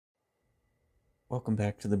Welcome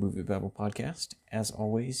back to the Movie Babble podcast. As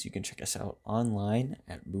always, you can check us out online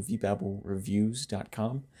at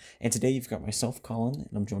moviebabblereviews.com. And today you've got myself, Colin, and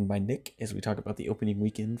I'm joined by Nick as we talk about the opening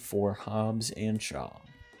weekend for Hobbs and Shaw.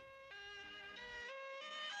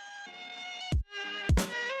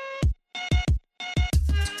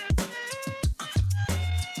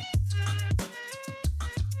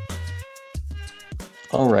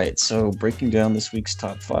 All right, so breaking down this week's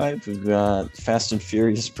top five, we've got Fast and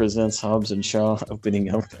Furious presents Hobbs and Shaw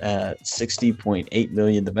opening up at 60.8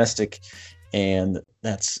 million domestic, and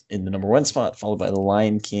that's in the number one spot, followed by The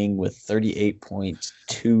Lion King with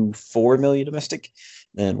 38.24 million domestic.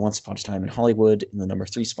 Then Once Upon a Time in Hollywood in the number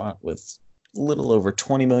three spot with a little over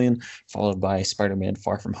 20 million, followed by Spider-Man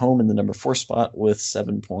Far From Home in the number four spot with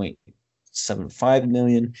 7.75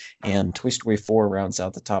 million, and Toy Story 4 rounds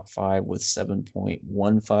out the top five with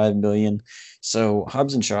 7.15 million. So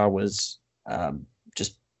Hobbs and Shaw was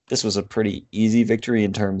this was a pretty easy victory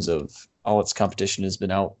in terms of all its competition has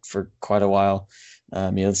been out for quite a while.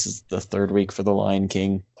 This is the third week for The Lion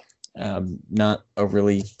King. Not a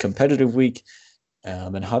really competitive week.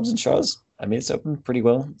 And Hobbs and Shaw's, it's opened pretty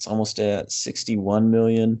well. It's almost at 61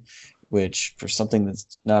 million, which for something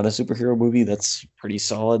that's not a superhero movie, that's pretty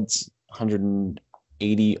solid. It's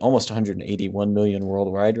 180, almost 181 million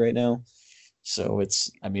worldwide right now. So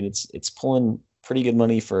it's pulling pretty good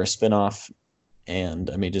money for a spinoff, and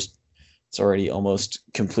it's already almost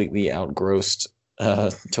completely outgrossed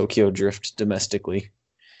Tokyo Drift domestically.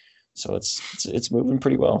 So it's moving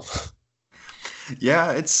pretty well.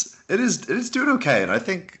 Yeah, it is doing okay, and I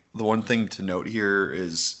think the one thing to note here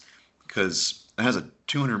is because it has a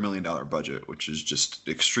 $200 million budget, which is just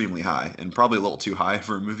extremely high and probably a little too high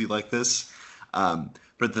for a movie like this. But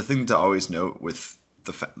the thing to always note with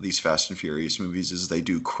these Fast and Furious movies is they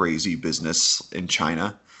do crazy business in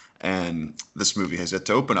China, and this movie has yet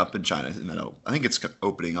to open up in China. And I think it's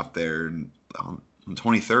opening up there on the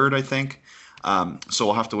 23rd, I think. So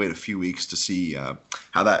we'll have to wait a few weeks to see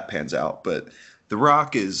how that pans out. But The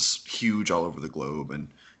Rock is huge all over the globe, and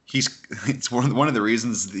it's one of the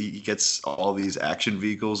reasons he gets all these action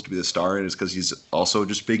vehicles to be the star in is because he's also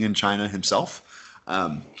just big in China himself.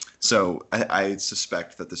 So I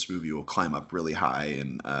suspect that this movie will climb up really high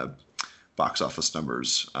in box office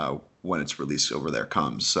numbers when its release over there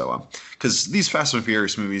comes. So because these Fast and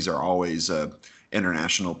Furious movies are always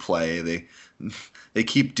international play, they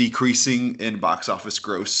keep decreasing in box office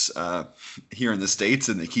gross here in the States,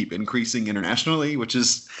 and they keep increasing internationally, which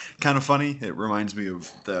is kind of funny. It reminds me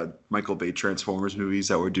of the Michael Bay Transformers movies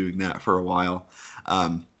that were doing that for a while.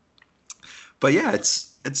 But yeah,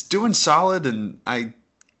 it's doing solid, and I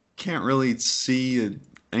can't really see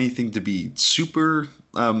anything to be super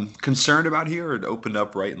concerned about here. It opened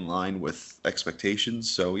up right in line with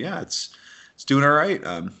expectations. So yeah, it's doing all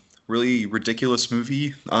right. Really ridiculous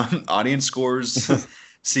movie. Audience scores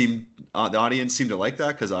the audience seemed to like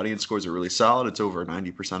that because audience scores are really solid. It's over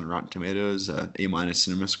 90% on Rotten Tomatoes, A-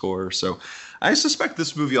 cinema score. So I suspect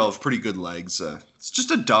this movie will have pretty good legs. It's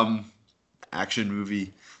just a dumb action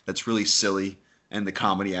movie that's really silly, and the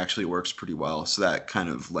comedy actually works pretty well. So that kind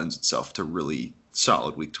of lends itself to really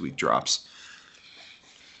solid week-to-week drops.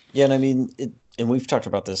 Yeah, and and we've talked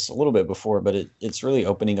about this a little bit before, but it's really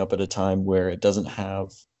opening up at a time where it doesn't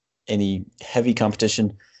have any heavy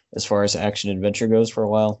competition as far as action adventure goes for a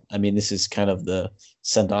while. This is kind of the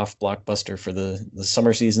send-off blockbuster for the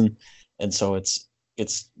summer season, and so it's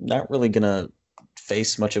not really gonna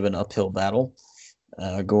face much of an uphill battle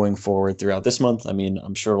going forward throughout this month.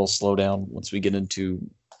 I'm sure it'll slow down once we get into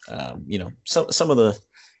some of the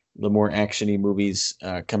more actiony movies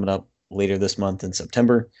coming up later this month in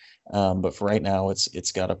September. But for right now,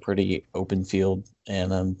 it's got a pretty open field,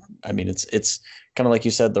 and it's kind of like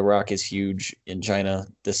you said, The Rock is huge in China.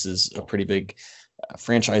 This is a pretty big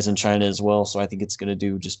franchise in China as well, so I think it's going to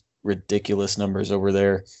do just ridiculous numbers over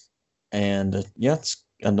there. And yeah, it's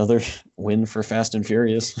another win for Fast and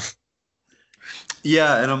Furious.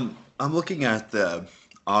 Yeah, and I'm looking at the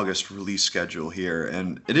August release schedule here,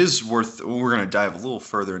 and it is worth. We're going to dive a little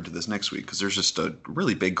further into this next week because there's just a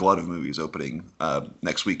really big glut of movies opening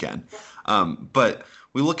next weekend. But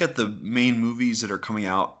we look at the main movies that are coming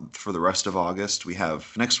out for the rest of August. We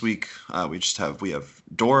have next week. We have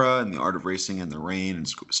Dora and the Art of Racing in the Rain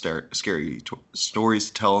and Scary Stories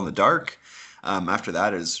to Tell in the Dark. After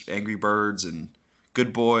that is Angry Birds and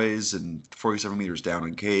Good Boys and 47 Meters Down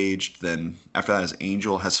and Caged. Then after that is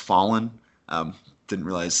Angel Has Fallen. Didn't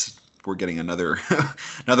realize we're getting another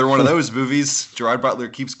one of those movies. Gerard Butler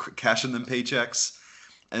keeps cashing them paychecks.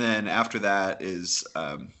 And then after that is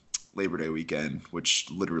Labor Day weekend, which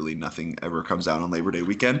literally nothing ever comes out on Labor Day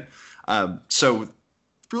weekend. So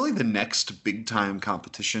really the next big time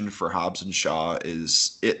competition for Hobbs and Shaw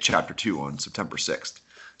is It Chapter 2 on September 6th.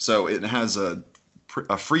 So it has a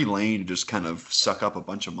free lane to just kind of suck up a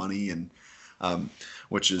bunch of money, and um,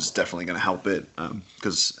 which is definitely going to help it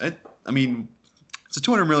because I mean it's a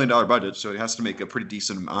 $200 million budget, so it has to make a pretty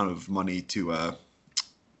decent amount of money to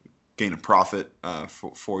gain a profit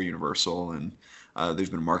for Universal, and they've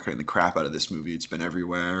been marketing the crap out of this movie. It's been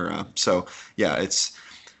everywhere, so yeah, it's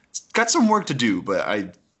got some work to do, but I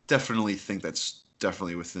definitely think that's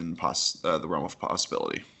definitely within the realm of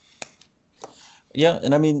possibility. Yeah,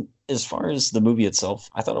 and I mean, as far as the movie itself,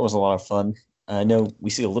 I thought it was a lot of fun. I know we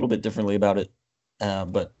see a little bit differently about it,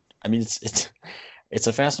 but I mean, it's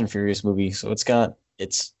a Fast and Furious movie, so it's got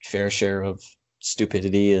its fair share of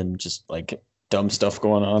stupidity and just like dumb stuff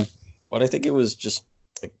going on. But I think it was just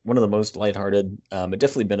like one of the most lighthearted. It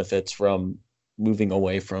definitely benefits from moving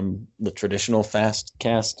away from the traditional Fast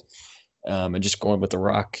cast, and just going with The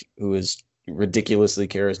Rock, who is ridiculously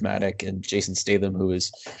charismatic, and Jason Statham, who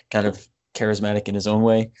is kind of charismatic in his own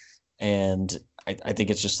way. And I think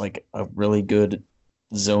it's just like a really good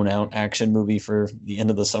zone out action movie for the end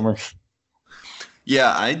of the summer.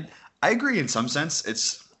 Yeah, I agree in some sense.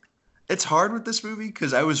 It's hard with this movie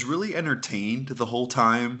because I was really entertained the whole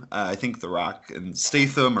time. I think The Rock and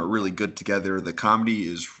Statham are really good together. The comedy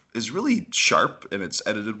is really sharp and it's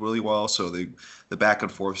edited really well. So the back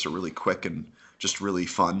and forths are really quick and just really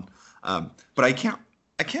fun. But I can't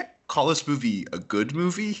call this movie a good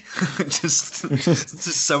movie. Just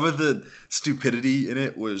some of the stupidity in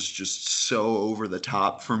it was just so over the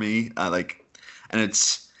top for me. And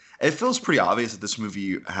it feels pretty obvious that this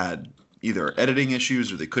movie had either editing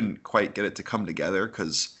issues or they couldn't quite get it to come together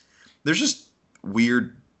because there's just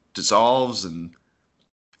weird dissolves and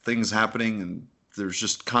things happening, and there's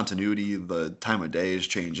just continuity. The time of day is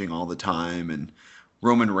changing all the time, and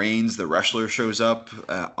Roman Reigns, the wrestler, shows up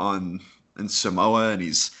on in Samoa, and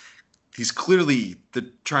he's clearly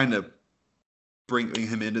trying to bring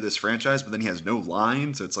him into this franchise, but then he has no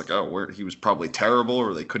lines. So it's like, oh, he was probably terrible,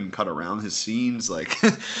 or they couldn't cut around his scenes. Like,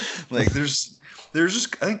 like there's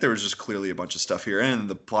just I think there was just clearly a bunch of stuff here, and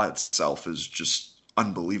the plot itself is just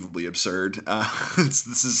unbelievably absurd.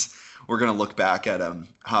 This is we're gonna look back at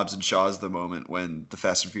Hobbs and Shaw's the moment when the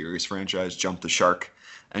Fast and Furious franchise jumped the shark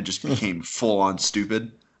and just became full on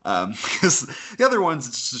stupid. Because the other ones,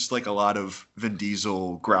 it's just like a lot of Vin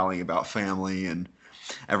Diesel growling about family and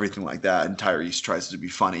everything like that. And Tyrese tries to be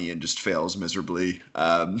funny and just fails miserably.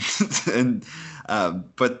 And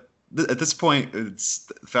but at this point, it's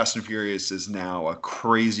Fast and Furious is now a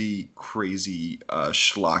crazy, crazy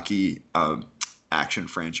schlocky action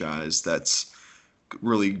franchise that's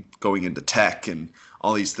really going into tech and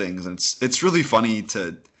all these things. And it's really funny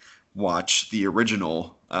to watch the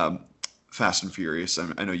original Fast and Furious.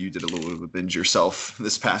 I know you did a little bit of a binge yourself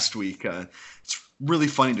this past week. It's really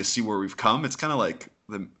funny to see where we've come. It's kind of like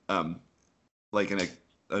the like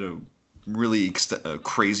a really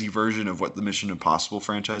crazy version of what the Mission Impossible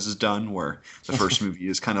franchise has done, where the first movie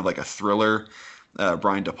is kind of like a thriller,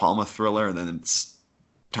 Brian De Palma thriller, and then it's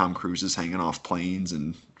Tom Cruise is hanging off planes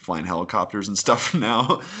and flying helicopters and stuff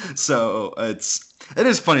now. So it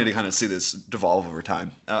is funny to kind of see this devolve over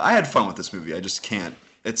time. I had fun with this movie. I just can't.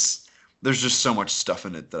 There's just so much stuff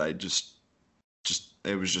in it that I just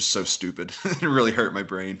it was just so stupid. It really hurt my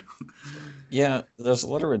brain. Yeah, there's a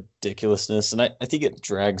lot of ridiculousness, and I think it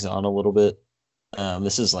drags on a little bit.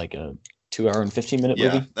 This is like a 2 hour and 15 minute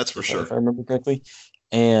Yeah, movie, that's for sure. if I remember correctly.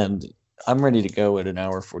 And I'm ready to go at an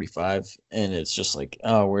hour 45, and it's just like,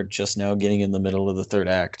 oh, we're just now getting in the middle of the third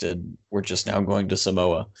act, and we're just now going to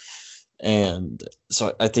Samoa. And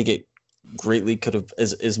so I think it greatly could have,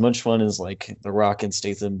 as much fun as like The Rock and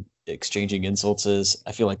Statham exchanging insults is,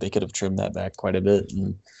 I feel like they could have trimmed that back quite a bit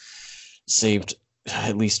and saved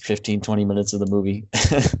at least 15-20 minutes of the movie.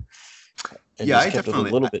 And Yeah, just I kept it a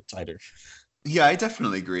definitely. little bit tighter. Yeah, I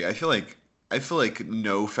definitely agree. I feel like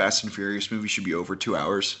no Fast and Furious movie should be over 2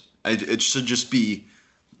 hours. It should just be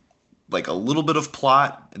like a little bit of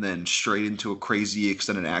plot and then straight into a crazy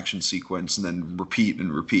extended action sequence and then repeat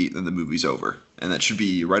and repeat, and the movie's over. And that should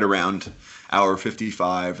be right around hour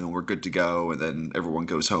 55, and we're good to go, and then everyone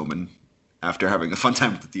goes home and after having a fun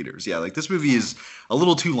time at the theaters. Yeah, like this movie is a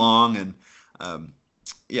little too long, and um,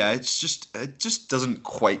 yeah, it just doesn't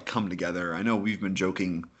quite come together. I know we've been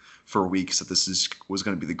joking for weeks that was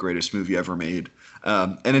going to be the greatest movie ever made,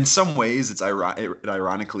 and in some ways, it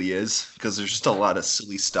ironically is, because there's just a lot of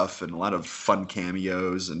silly stuff and a lot of fun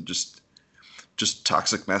cameos and just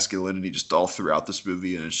toxic masculinity just all throughout this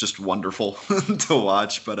movie, and it's just wonderful to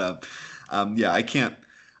watch. But yeah, I can't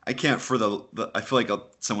for I feel like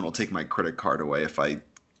someone will take my credit card away if I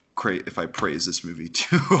if I praise this movie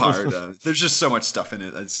too hard. There's just so much stuff in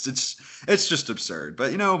it. It's just absurd.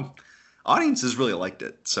 But audiences really liked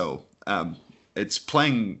it. So it's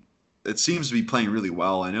playing. It seems to be playing really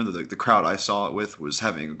well. I know that the crowd I saw it with was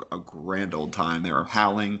having a grand old time. They were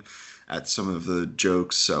howling at some of the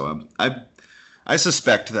jokes. So I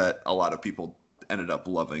suspect that a lot of people ended up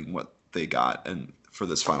loving what they got and for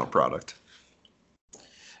this final product.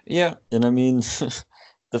 Yeah, and I mean,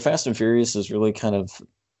 the Fast and Furious has really kind of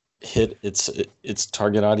hit its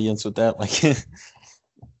target audience with that. Like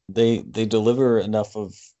they deliver enough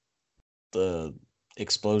of the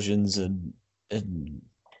explosions and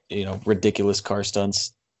ridiculous car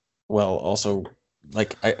stunts, while also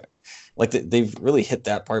they've really hit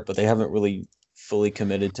that part, but they haven't really fully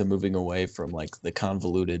committed to moving away from like the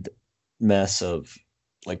convoluted mess of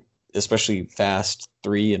like especially Fast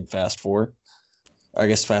 3 and Fast 4. I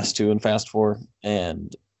guess Fast 2 and Fast 4.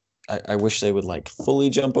 And I wish they would like fully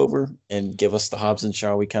jump over and give us the Hobbs and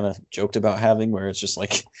Shaw we kind of joked about having, where it's just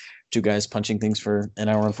like two guys punching things for an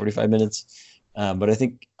hour and 45 minutes. But I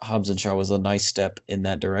think Hobbs and Shaw was a nice step in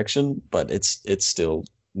that direction, but it's still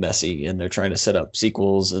messy, and they're trying to set up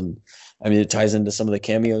sequels. And I mean, it ties into some of the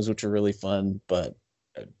cameos, which are really fun, but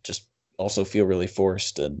just also feel really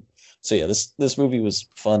forced. And so, yeah, this movie was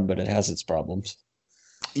fun, but it has its problems.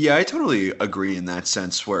 Yeah, I totally agree in that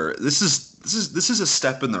sense. Where this is a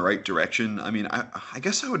step in the right direction. I mean, I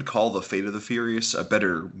guess I would call the Fate of the Furious a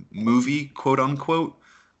better movie, quote unquote.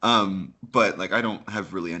 But like, I don't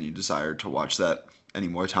have really any desire to watch that any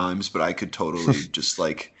more times. But I could totally just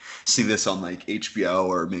like see this on like HBO,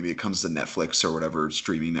 or maybe it comes to Netflix or whatever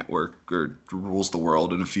streaming network or rules the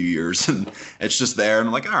world in a few years, and it's just there. And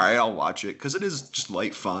I'm like, all right, I'll watch it because it is just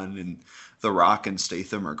light fun, and The Rock and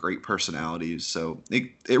Statham are great personalities. So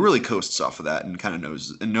it really coasts off of that and kind of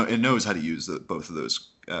knows how to use both of those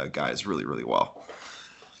guys really, really well.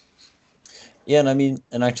 Yeah, and I mean,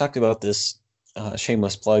 and I talked about this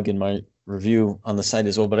shameless plug in my review on the site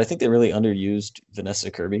as well, but I think they really underused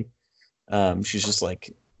Vanessa Kirby. She's just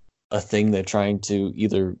like a thing they're trying to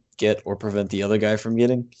either get or prevent the other guy from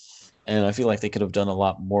getting. And I feel like they could have done a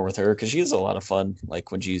lot more with her because she is a lot of fun, like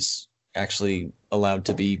when she's actually allowed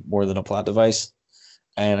to be more than a plot device.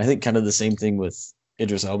 And I think kind of the same thing with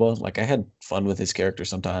Idris Elba. Like I had fun with his character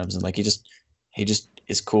sometimes, and like he just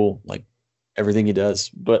is cool, like everything he does.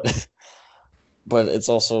 But but it's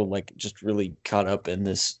also like just really caught up in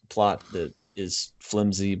this plot that is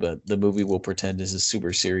flimsy, but the movie will pretend is a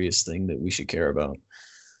super serious thing that we should care about.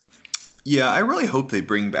 Yeah, I really hope they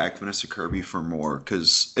bring back Vanessa Kirby for more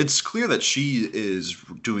because it's clear that she is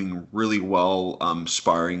doing really well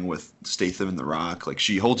sparring with Statham and The Rock. Like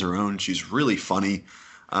she holds her own. She's really funny,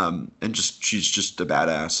 and she's just a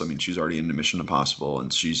badass. I mean, she's already into Mission Impossible,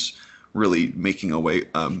 and she's really making a way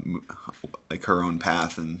like her own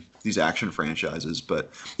path in these action franchises.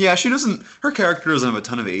 But yeah, she doesn't. Her character doesn't have a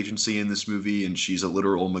ton of agency in this movie, and she's a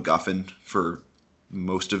literal MacGuffin for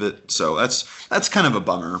most of it. So that's kind of a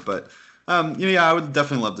bummer, but. Yeah, I would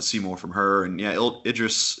definitely love to see more from her, and yeah,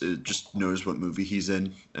 Idris just knows what movie he's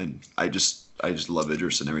in, and I just love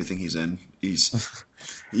Idris and everything he's in. He's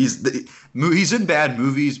in bad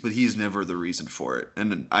movies, but he's never the reason for it,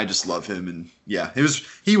 and I just love him. And yeah, he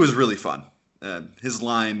was really fun. His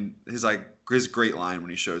great line when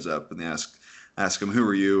he shows up and they ask him who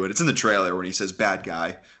are you, and it's in the trailer when he says bad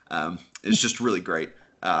guy. It's just really great.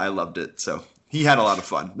 I loved it. So he had a lot of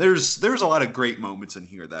fun. There's a lot of great moments in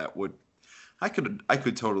here that would. I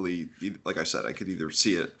could totally, like I said, I could either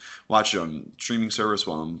watch it on streaming service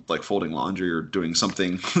while I'm like folding laundry or doing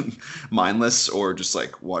something mindless, or just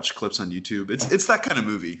like watch clips on YouTube. It's that kind of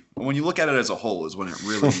movie. When you look at it as a whole, is when it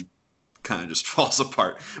really kind of just falls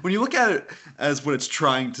apart. When you look at it as what it's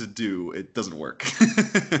trying to do, it doesn't work.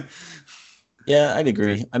 Yeah, I'd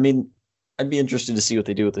agree. I mean, I'd be interested to see what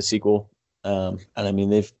they do with the sequel. And I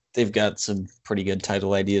mean, they've got some pretty good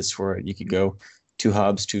title ideas for it. You could go Two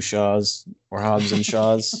Hobbs, Two Shaws, or Hobbs and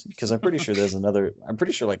Shaws, because I'm pretty sure there's another. I'm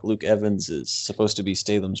pretty sure like Luke Evans is supposed to be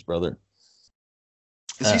Statham's brother.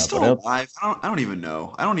 Is he still alive? I don't even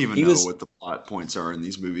know. I don't even know what the plot points are in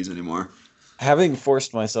these movies anymore. Having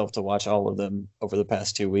forced myself to watch all of them over the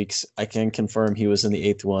past 2 weeks, I can confirm he was in the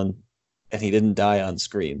eighth one, and he didn't die on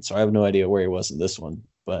screen. So I have no idea where he was in this one,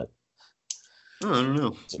 but. Oh, I don't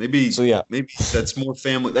know. Maybe yeah. Maybe that's more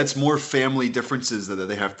family. That's more family differences that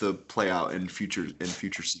they have to play out in future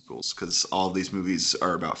sequels because all of these movies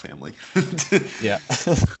are about family. Yeah.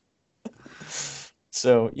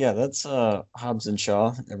 So yeah, that's Hobbs and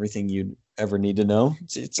Shaw. Everything you'd ever need to know.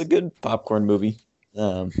 It's a good popcorn movie.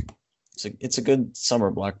 It's a good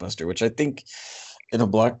summer blockbuster, which I think in a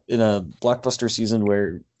blockbuster season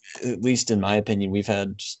where, at least in my opinion, we've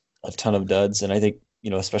had a ton of duds. And I think,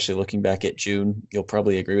 especially looking back at June, you'll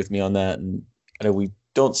probably agree with me on that. And I know we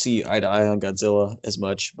don't see eye to eye on Godzilla as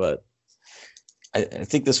much, but I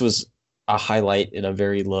think this was a highlight in a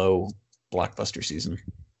very low blockbuster season.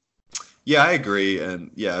 Yeah, I agree,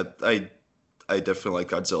 and yeah, I definitely like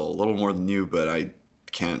Godzilla a little more than you, but I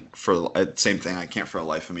can't same thing. I can't for the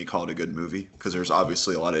life of me call it a good movie because there's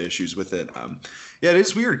obviously a lot of issues with it. Yeah, it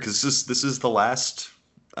is weird because this is the last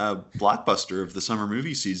blockbuster of the summer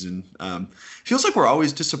movie season. Feels like we're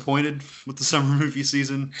always disappointed with the summer movie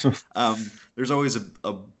season. There's always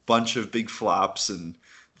a bunch of big flops and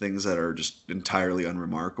things that are just entirely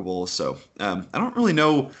unremarkable. So I don't really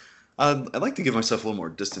know. I'd like to give myself a little more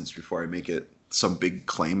distance before I make it some big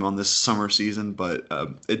claim on this summer season, but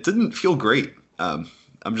it didn't feel great.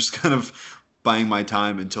 I'm just kind of buying my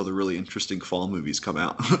time until the really interesting fall movies come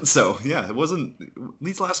out. So yeah, it wasn't.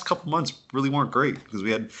 These last couple months really weren't great because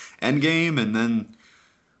we had Endgame, and then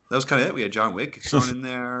that was kind of it. We had John Wick thrown in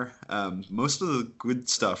there. Most of the good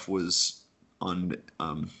stuff was on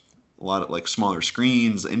a lot of like smaller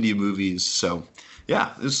screens, indie movies. So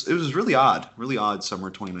yeah, it was really odd summer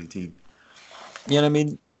 2019. Yeah, and I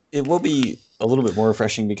mean, it will be a little bit more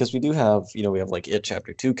refreshing because we do have, we have like It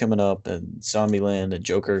Chapter 2 coming up and Zombieland and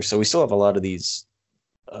Joker. So we still have a lot of these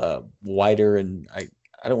wider, and I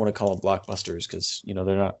don't want to call them blockbusters because,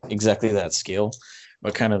 they're not exactly that scale,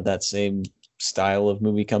 but kind of that same style of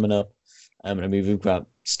movie coming up. I mean, we've got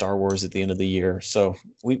Star Wars at the end of the year. So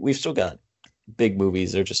we've still got big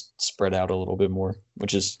movies. They're just spread out a little bit more,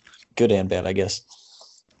 which is good and bad, I guess.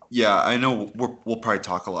 Yeah, I know we'll probably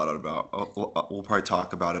talk a lot about we'll probably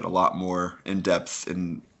talk about it a lot more in depth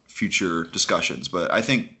in future discussions, but I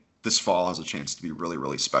think this fall has a chance to be really,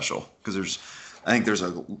 really special because I think there's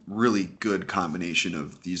a really good combination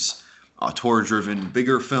of these auteur-driven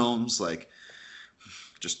bigger films like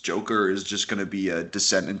just Joker is just going to be a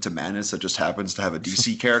descent into madness that just happens to have a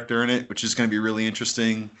DC character in it, which is going to be really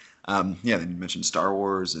interesting. Yeah, then you mentioned Star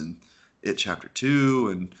Wars and It Chapter Two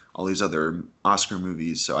and all these other Oscar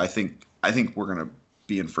movies. So I think we're gonna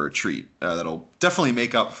be in for a treat that'll definitely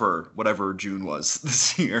make up for whatever June was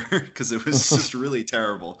this year because it was just really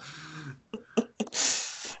terrible.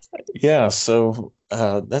 Yeah, so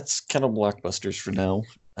that's kind of blockbusters for now.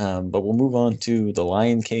 But we'll move on to The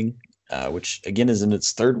Lion King, which again is in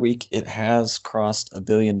its third week. It has crossed $1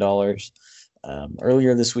 billion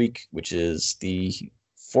earlier this week, which is the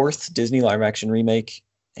fourth Disney live action remake,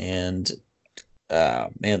 and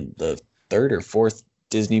man, the third or fourth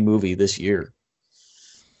Disney movie this year.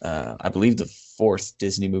 I believe the fourth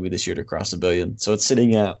Disney movie this year to cross a billion. So it's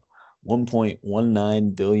sitting at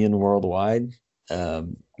 1.19 billion worldwide. I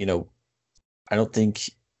don't think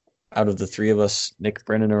out of the three of us, Nick,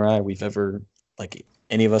 Brennan, or I, we've ever like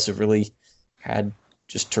any of us have really had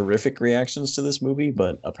just terrific reactions to this movie,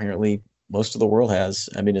 but apparently most of the world has.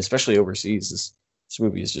 I mean, especially overseas, this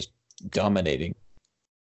movie is just dominating.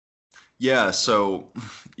 Yeah, so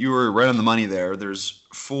you were right on the money there. There's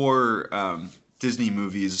four Disney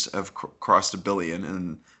movies have crossed a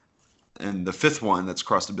billion, and the fifth one that's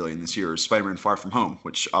crossed a billion this year is Spider-Man: Far From Home,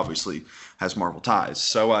 which obviously has Marvel ties.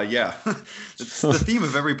 So yeah, it's the theme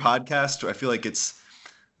of every podcast. I feel like it's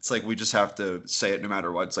like we just have to say it no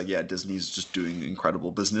matter what. It's like, yeah, Disney's just doing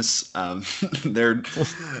incredible business. They're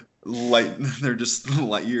they're just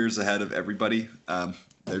light years ahead of everybody.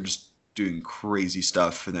 They're just doing crazy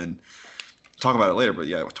stuff, and then talk about it later. But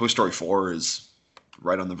yeah, Toy Story 4 is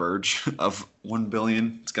right on the verge of 1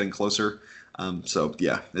 billion. It's getting closer. So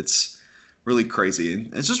yeah, it's really crazy.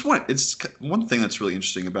 And it's one thing that's really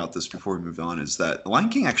interesting about this before we move on is that Lion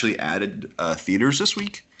King actually added theaters this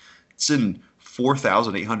week. It's in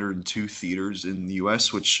 4,802 theaters in the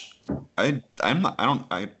U.S., which I don't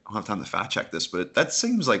have time to fact check this, but that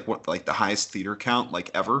seems like like the highest theater count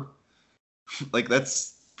like ever. Like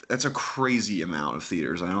that's a crazy amount of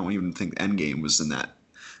theaters. I don't even think Endgame was in that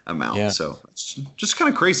amount. Yeah. So it's just kind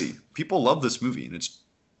of crazy. People love this movie, and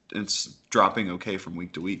it's dropping okay from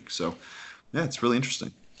week to week. So yeah, it's really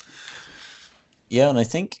interesting. Yeah, and I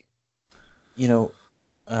think, you know,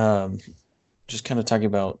 um, just kind of talking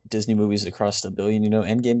about Disney movies that crossed a billion,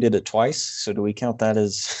 Endgame did it twice. So do we count that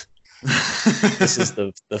as this is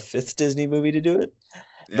the fifth Disney movie to do it?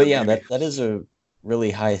 Yeah, But yeah, maybe. that is a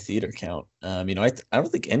really high theater count. I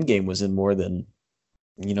don't think Endgame was in more than,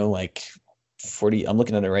 like 40. I'm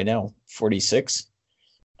looking at it right now, 46.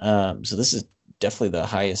 So this is definitely the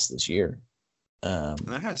highest this year. And Um,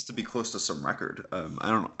 that has to be close to some record.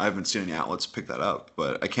 I haven't seen any outlets pick that up,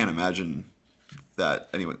 but I can't imagine that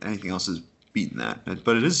anything else is beating that.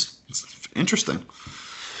 But it's interesting.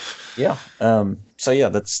 yeah. So yeah,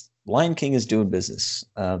 Lion King is doing business.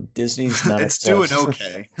 Disney's not It's doing as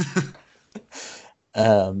okay.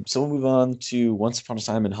 so we'll move on to Once Upon a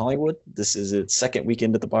Time in Hollywood. This is its second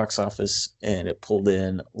weekend at the box office, and it pulled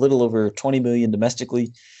in a little over 20 million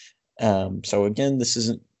domestically. So again, this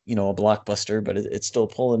isn't a blockbuster, but it's still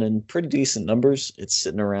pulling in pretty decent numbers. It's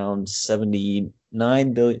sitting around 79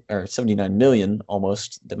 million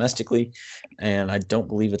almost domestically, and I don't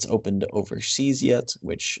believe it's opened overseas yet.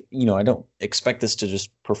 Which I don't expect this to just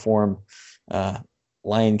perform uh,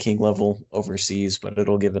 Lion King level overseas, but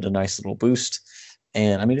it'll give it a nice little boost.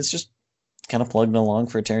 And I mean, it's just kind of plugging along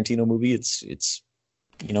for a Tarantino movie. It's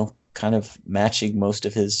kind of matching most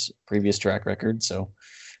of his previous track record. So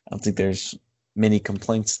I don't think there's many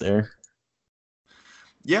complaints there.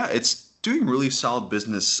 Yeah, it's doing really solid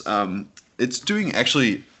business. It's doing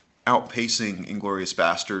actually outpacing Inglorious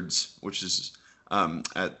Bastards, which is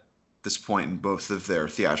at this point in both of their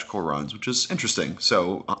theatrical runs, which is interesting.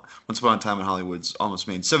 So, Once Upon a Time in Hollywood's almost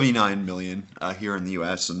made 79 million here in the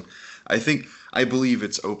U.S., and I believe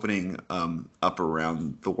it's opening up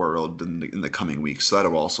around the world in the coming weeks. So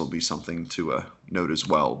that'll also be something to note as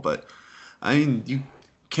well. But I mean,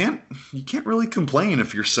 can't you can't really complain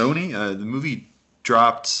if you're Sony. The movie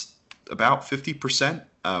dropped about 50%,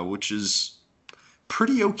 which is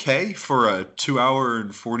pretty okay for a 2 hour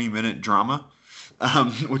and 40-minute drama,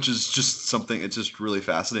 which is just something. It's just really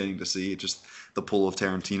fascinating to see. It just the pull of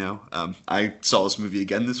Tarantino. I saw this movie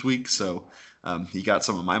again this week, so he got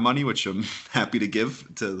some of my money, which I'm happy to give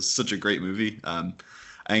to such a great movie. I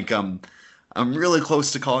think I'm really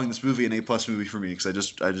close to calling this movie an A+ movie for me because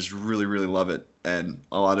I just really really love it, and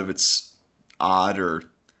a lot of its odd or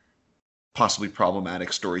possibly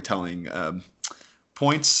problematic storytelling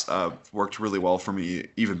points worked really well for me,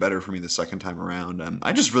 even better for me the second time around.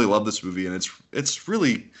 I just really love this movie, and it's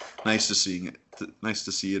really nice to see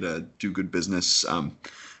it do good business.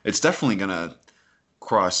 It's definitely gonna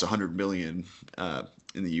cross 100 million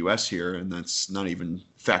in the U.S. here, and that's not even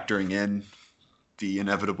factoring in the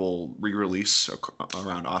inevitable re-release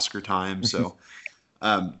around Oscar time. So,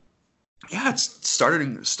 yeah, it's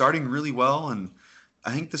starting really well, and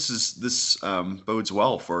I think this bodes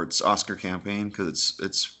well for its Oscar campaign because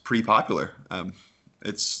it's pretty popular. I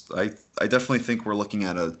definitely think we're going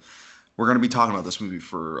to be talking about this movie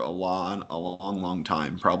for a long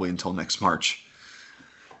time, probably until next March.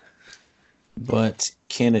 But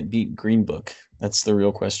can it beat Green Book? That's the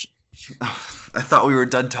real question. I thought we were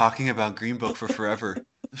done talking about Green Book for forever.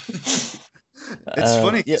 It's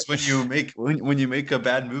funny Yeah. because when you make a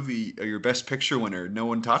bad movie your best picture winner, no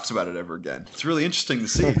one talks about it ever again. It's really interesting to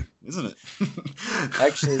see, isn't it?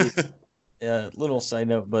 Actually, little side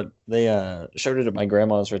note, but they showed it at my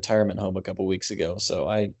grandma's retirement home a couple weeks ago, so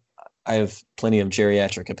I have plenty of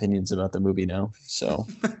geriatric opinions about the movie now. So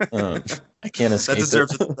I can't escape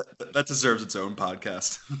that deserves its own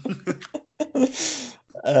podcast.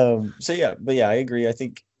 So yeah, but yeah, I agree. I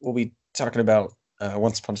think we'll be talking about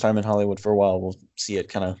Once Upon a Time in Hollywood for a while. We'll see it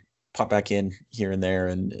kind of pop back in here and there,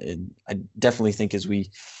 and I definitely think as we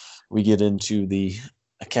get into the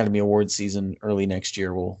Academy Awards season early next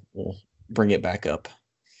year, we'll bring it back up.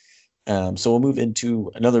 So we'll move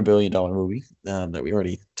into another billion-dollar movie that we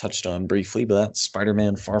already touched on briefly, but that's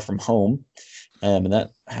Spider-Man: Far From Home, and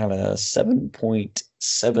that had a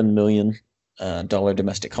 7.7 million dollar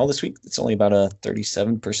domestic haul this week. It's only about a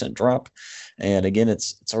 37% drop, and again,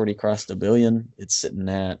 it's already crossed a billion. It's sitting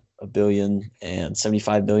at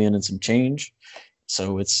 $1,075 million and some change.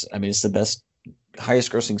 So it's the best,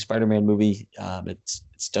 highest grossing Spider-Man movie.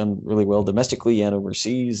 It's done really well domestically and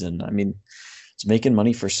overseas, and I mean, it's making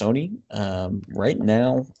money for Sony right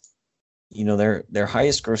now. Their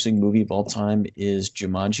highest grossing movie of all time is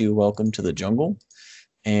Jumanji: Welcome to the Jungle,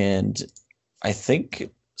 and I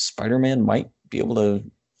think Spider-Man might be able to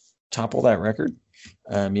topple that record.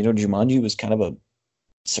 Jumanji was kind of a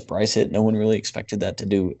surprise hit. No one really expected that to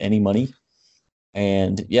do any money,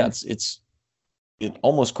 and yeah, it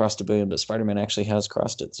almost crossed a billion, but Spider-Man actually has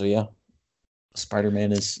crossed it. So yeah,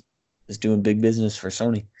 Spider-Man is doing big business for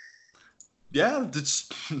Sony. Yeah, there's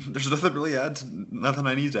nothing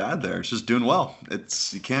I need to add there. It's just doing well.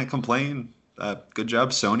 You can't complain. Good job,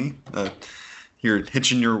 Sony. You're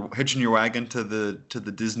hitching your wagon to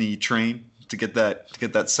the Disney train to get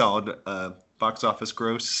that solid box office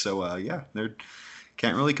gross. So yeah, they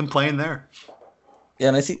can't really complain there. Yeah,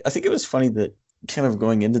 and I think it was funny that kind of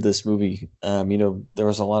going into this movie, there were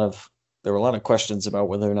a lot of questions about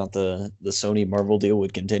whether or not the Sony Marvel deal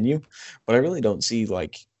would continue, but I really don't see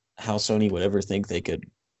like how Sony would ever think they could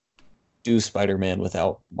do Spider-Man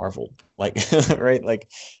without Marvel, like right?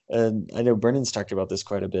 Like, and I know Brennan's talked about this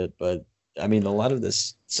quite a bit, but I mean, a lot of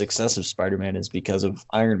this success of Spider-Man is because of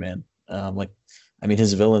Iron Man. I mean,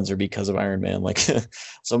 his villains are because of Iron Man. Like,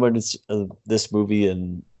 so much of this movie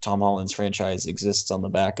and Tom Holland's franchise exists on the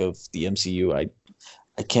back of the MCU. I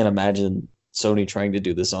can't imagine Sony trying to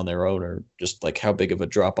do this on their own, or just like how big of a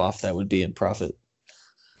drop off that would be in profit.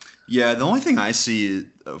 Yeah, the only thing I see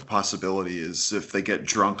of possibility is if they get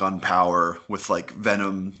drunk on power with like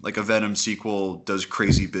Venom, like a Venom sequel does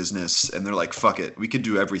crazy business, and they're like, "Fuck it, we could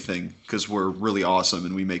do everything because we're really awesome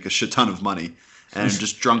and we make a shit ton of money." And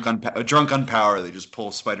just drunk on power, they just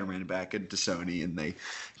pull Spider-Man back into Sony and they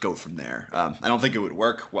go from there. I don't think it would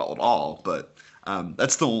work well at all, but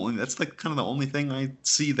that's like kind of the only thing I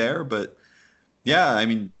see there. But yeah, I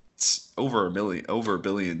mean, it's over a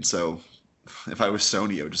billion. So if I was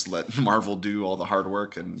Sony, I would just let Marvel do all the hard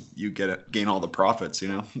work and you gain all the profits, you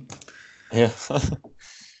know? Yeah.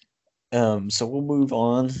 So we'll move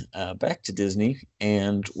on back to Disney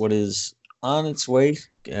and what is on its way,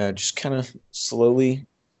 just kind of slowly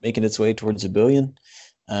making its way towards a billion.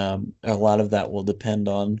 A lot of that will depend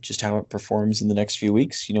on just how it performs in the next few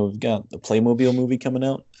weeks. You know, we've got the Playmobil movie coming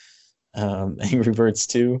out, Angry Birds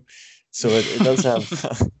 2. So it does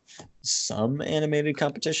have some animated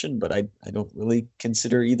competition, but I don't really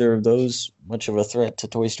consider either of those much of a threat to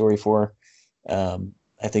Toy Story 4. I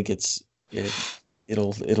think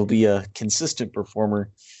it'll be a consistent performer.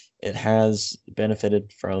 It has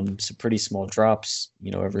benefited from some pretty small drops,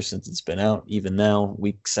 you know, ever since it's been out. Even now,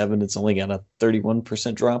 week 7, it's only got a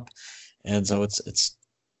 31% drop, and so it's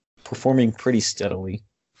performing pretty steadily.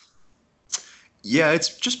 Yeah,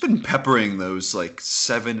 it's just been peppering those like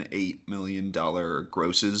 $7, $8 million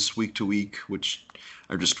grosses week to week, which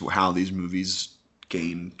are just how these movies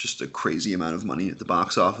gain just a crazy amount of money at the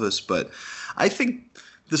box office. But I think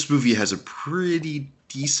this movie has a pretty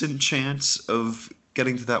decent chance of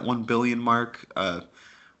getting to that 1 billion mark.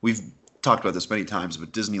 We've talked about this many times,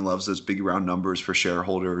 but Disney loves those big round numbers for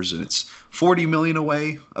shareholders, and it's 40 million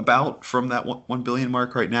away about from that 1 billion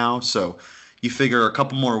mark right now. So you figure a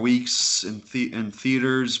couple more weeks in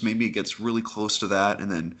theaters, maybe it gets really close to that, and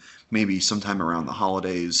then maybe sometime around the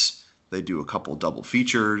holidays they do a couple double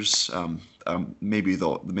features. Maybe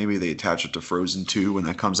they attach it to Frozen 2 when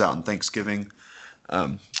that comes out on Thanksgiving,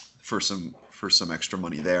 for some extra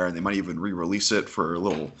money there, and they might even re-release it for a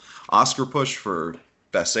little Oscar push for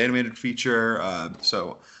Best Animated Feature.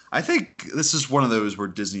 So I think this is one of those where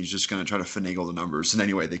Disney's just going to try to finagle the numbers in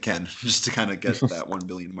any way they can, just to kind of get that 1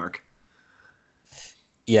 billion mark.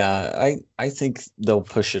 Yeah, I think they'll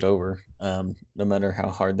push it over. No matter how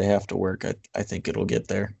hard they have to work, I think it'll get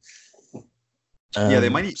there. Yeah,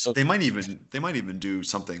 So they might even do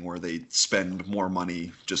something where they spend more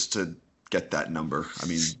money just to get that number. I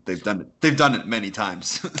mean, they've done it many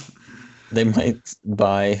times. they might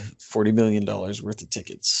buy $40 million worth of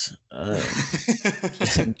tickets,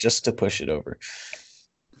 just to push it over.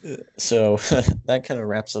 So that kind of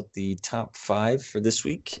wraps up the top 5 for this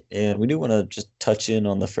week, and we do want to just touch in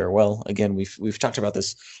on the farewell. Again, we've talked about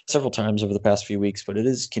this several times over the past few weeks, but it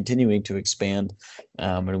is continuing to expand.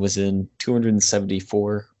 It was in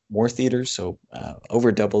 274 more theaters, so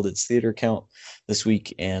over doubled its theater count this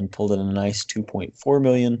week and pulled in a nice 2.4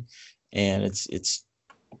 million. And it's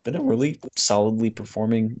been a really solidly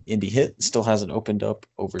performing indie hit. It still hasn't opened up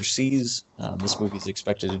overseas. This movie is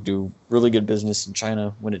expected to do really good business in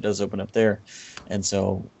China when it does open up there, and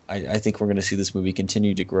so I think we're going to see this movie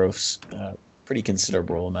continue to gross pretty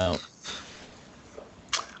considerable amount.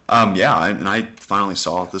 Yeah, and I finally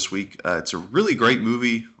saw it this week. It's a really great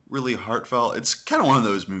movie, really heartfelt. It's kind of one of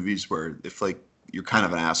those movies where if like you're kind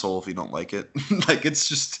of an asshole if you don't like it, like it's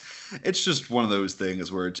just one of those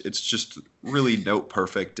things where it's just really note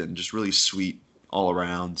perfect and just really sweet all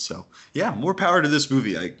around. So yeah, more power to this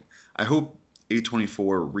movie. I hope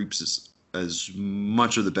A24 reaps as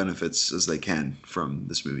much of the benefits as they can from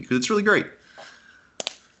this movie because it's really great.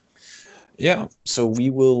 Yeah, so we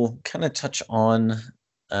will kind of touch on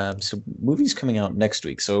some movies coming out next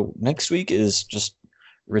week. So next week is just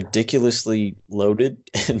ridiculously loaded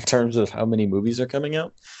in terms of how many movies are coming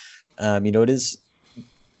out. You know,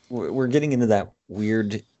 we're getting into that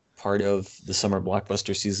weird part of the summer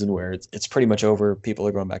blockbuster season where it's pretty much over. People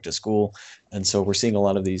are going back to school, and so we're seeing a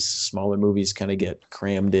lot of these smaller movies kind of get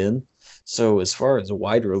crammed in. So as far as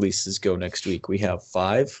wide releases go next week, we have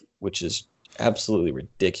 5, which is absolutely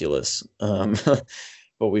ridiculous.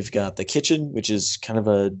 But we've got The Kitchen, which is kind of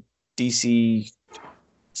a DC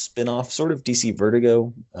spin-off, sort of DC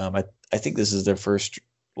Vertigo. I think this is their first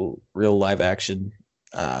real live action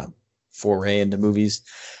foray into movies.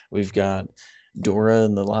 We've got Dora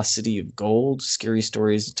and the Lost City of Gold, Scary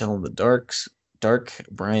Stories to Tell in the Dark, Dark,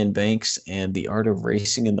 Brian Banks, and The Art of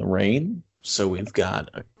Racing in the Rain. So we've got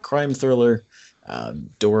a crime thriller,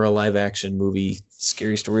 Dora live action movie,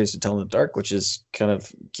 Scary Stories to Tell in the Dark, which is kind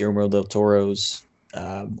of Guillermo del Toro's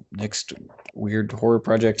next weird horror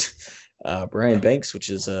project. Brian Banks, which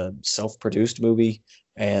is a self-produced movie,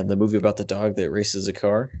 and the movie about the dog that races a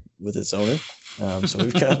car with its owner. So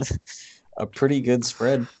we've got a pretty good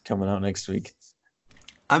spread coming out next week.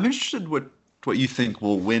 I'm interested what you think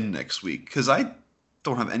will win next week because I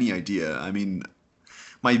don't have any idea. I mean,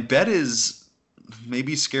 my bet is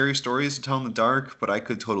maybe Scary Stories to Tell in the Dark, but I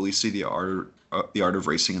could totally see the art of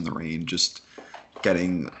racing in the rain just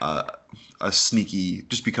getting a sneaky,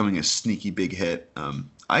 just becoming a sneaky big hit.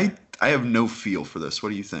 I have no feel for this. What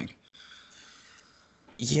do you think?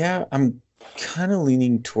 Yeah, I'm kind of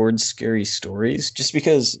leaning towards Scary Stories just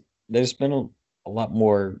because there's been a lot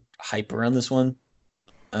more hype around this one.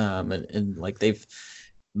 And like they've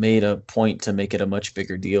made a point to make it a much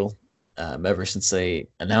bigger deal ever since they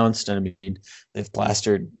announced. I mean, they've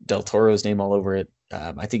plastered Del Toro's name all over it.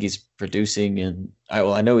 I think he's producing, and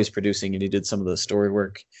I know he's producing, and he did some of the story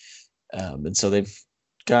work. And so they've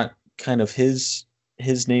got kind of his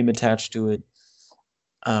name attached to it.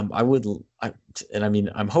 I would, and I mean,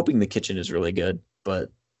 I'm hoping The Kitchen is really good, but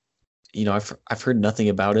I've heard nothing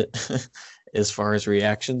about it as far as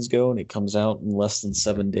reactions go, and it comes out in less than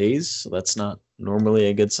 7 days, so that's not normally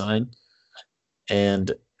a good sign.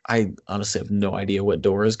 And I honestly have no idea what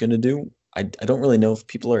Dora is going to do. I don't really know if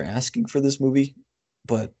people are asking for this movie,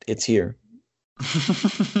 but it's here.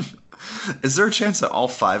 Is there a chance that all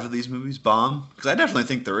five of these movies bomb? Because I definitely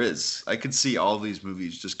think there is. I could see all of these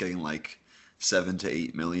movies just getting like 7 to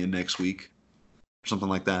 8 million next week, or something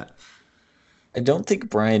like that. I don't think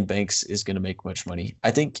Brian Banks is going to make much money.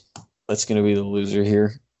 I think that's going to be the loser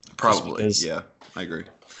here, just Probably, because yeah, I agree.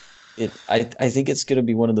 I think it's going to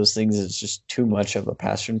be one of those things that's just too much of a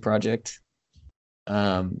passion project.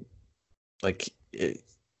 Um, like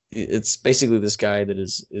it's basically this guy that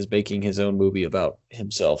is making his own movie about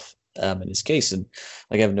himself in his case, and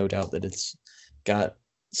like I have no doubt that it's got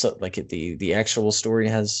so like the actual story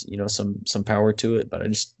has some power to it, but I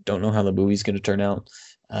just don't know how the movie's going to turn out.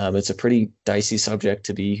 It's a pretty dicey subject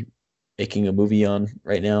to be making a movie on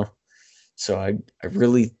right now, so I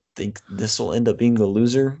really think this will end up being the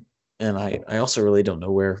loser, and I also really don't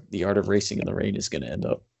know where The Art of Racing in the Rain is going to end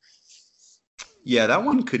up. Yeah, that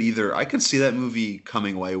one could either I could see that movie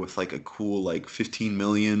coming away with like a cool like 15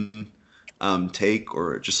 million take,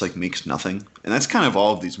 or it just like makes nothing. And that's kind of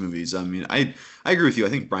all of these movies. I mean, I agree with you. I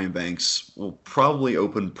think Brian Banks will probably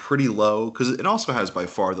open pretty low because it also has by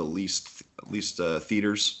far the least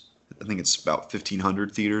theaters. I think it's about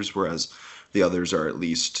 1,500 theaters, whereas the others are at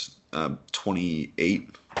least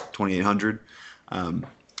 2,800. Um,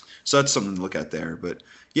 so that's something to look at there. But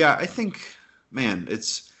yeah, I think, man,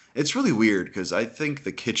 it's really weird because I think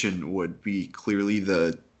The Kitchen would be clearly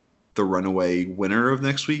the runaway winner of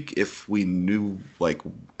next week if we knew like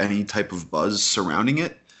any type of buzz surrounding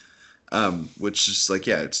it. Which is like,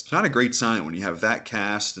 yeah, it's not a great sign when you have that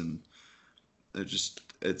cast, and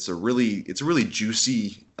it's a really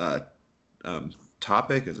juicy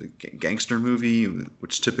topic as a gangster movie,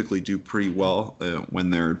 which typically do pretty well when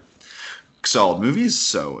they're solid movies.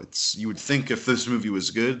 So you would think if this movie was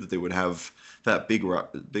good that they would have that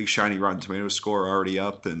big shiny Rotten Tomatoes score already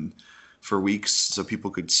up and for weeks so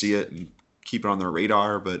people could see it and keep it on their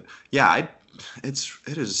radar. But yeah, it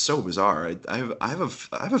is so bizarre. I have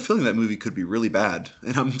a feeling that movie could be really bad,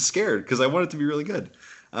 and I'm scared because I want it to be really good.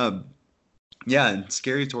 Um, yeah, and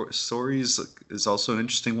Stories is also an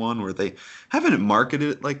interesting one where they haven't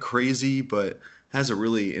marketed it like crazy, but has a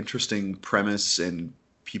really interesting premise and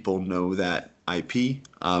people know that IP.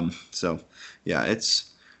 So yeah,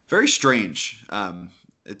 it's very strange.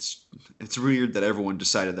 It's weird that everyone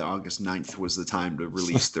decided that August 9th was the time to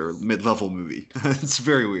release their mid-level movie. It's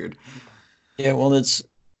very weird. Yeah, well, it's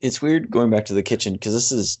weird going back to The Kitchen because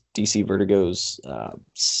this is DC Vertigo's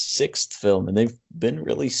sixth film, and they've been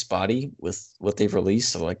really spotty with what they've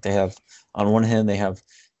released. So, like, they have on one hand they have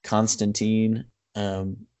Constantine,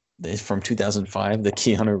 from 2005, the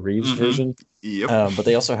Keanu Reeves Hmm. version, Yep. but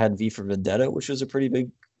they also had V for Vendetta, which was a pretty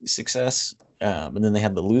big success. And then they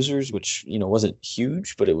had The Losers, which wasn't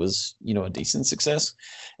huge, but it was a decent success.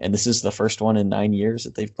 And this is the first one in 9 years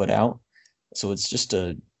that they've put out, so it's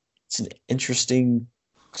an interesting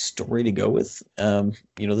story to go with.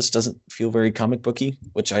 This doesn't feel very comic booky,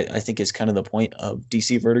 which I think is kind of the point of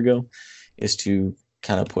DC Vertigo, is to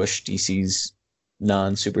kind of push DC's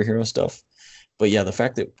non superhero stuff. But yeah, the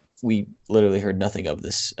fact that we literally heard nothing of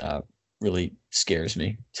this really scares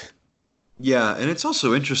me. Yeah, and it's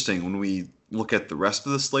also interesting when we look at the rest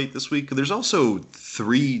of the slate this week. There's also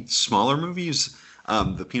three smaller movies,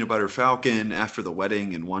 The Peanut Butter Falcon, After the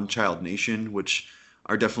Wedding, and One Child Nation, which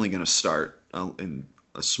are definitely going to start in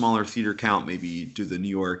a smaller theater count, maybe do the New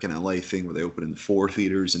York and LA thing where they open in 4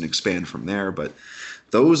 theaters and expand from there. But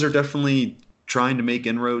those are definitely trying to make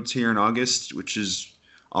inroads here in August, which is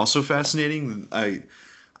also fascinating. I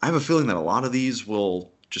have a feeling that a lot of these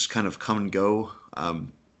will just kind of come and go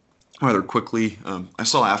rather quickly. I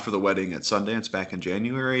saw After the Wedding at Sundance back in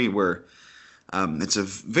January, where it's a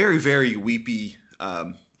very, very weepy,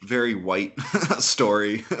 very white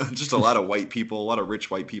story. Just a lot of white people, a lot of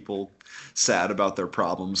rich white people sad about their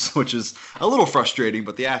problems, which is a little frustrating,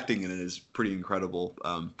 but the acting in it is pretty incredible.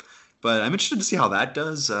 But I'm interested to see how that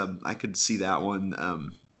does. I could see that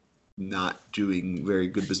one not doing very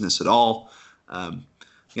good business at all. You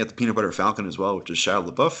got The Peanut Butter Falcon as well, which is Shia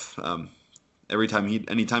LaBeouf.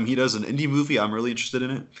 Anytime he does an indie movie, I'm really interested in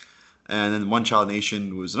it. And then One Child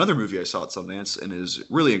Nation was another movie I saw at Sundance and is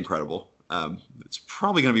really incredible. It's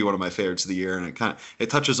probably going to be one of my favorites of the year, and it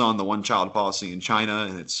touches on the one child policy in China,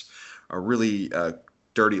 and it's a really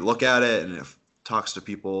dirty look at it, and it talks to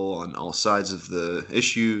people on all sides of the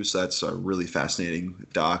issues. That's a really fascinating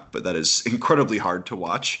doc, but that is incredibly hard to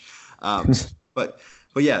watch. But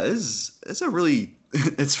yeah, it's a really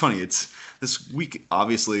it's funny. It's this week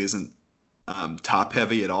obviously isn't top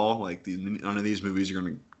heavy at all. Like none of these movies are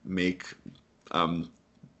going to make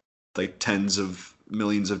like tens of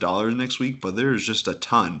millions of dollars next week, but there's just a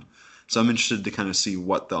ton. So I'm interested to kind of see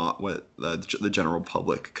what the general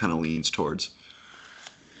public kind of leans towards.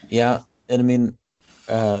 Yeah, and I mean,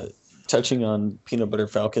 touching on Peanut Butter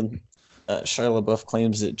Falcon, Shia LaBeouf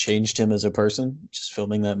claims it changed him as a person just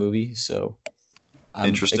filming that movie. So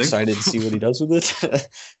I'm excited to see what he does with it.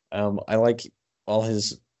 I like all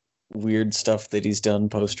his weird stuff that he's done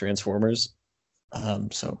post Transformers.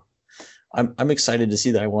 So I'm excited to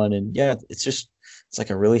see that one. And yeah, it's like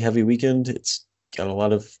a really heavy weekend. It's got a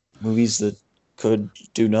lot of movies that could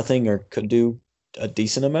do nothing or could do a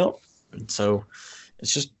decent amount. And so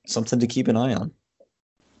it's just something to keep an eye on.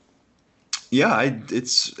 Yeah,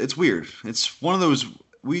 it's weird. It's one of those,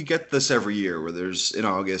 we get this every year where there's in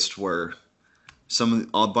August where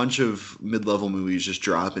a bunch of mid-level movies just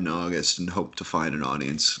drop in August and hope to find an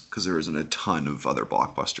audience because there isn't a ton of other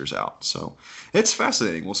blockbusters out. So it's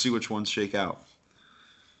fascinating. We'll see which ones shake out.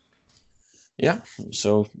 Yeah,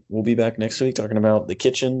 so we'll be back next week talking about The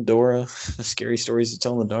Kitchen, Dora, Scary Stories to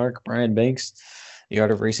Tell in the Dark, Brian Banks, The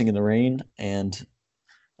Art of Racing in the Rain, and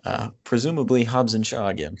presumably Hobbs and Shaw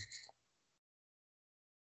again.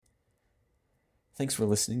 Thanks for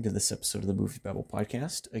listening to this episode of the Movie Babble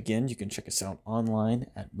podcast. Again, you can check us out online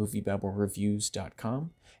at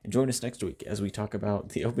moviebabblereviews.com and join us next week as we talk about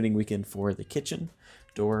the opening weekend for The Kitchen,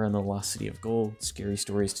 Dora and the Lost City of Gold, Scary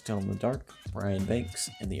Stories to Tell in the Dark, Brian Banks,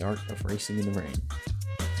 and The Art of Racing in the Rain.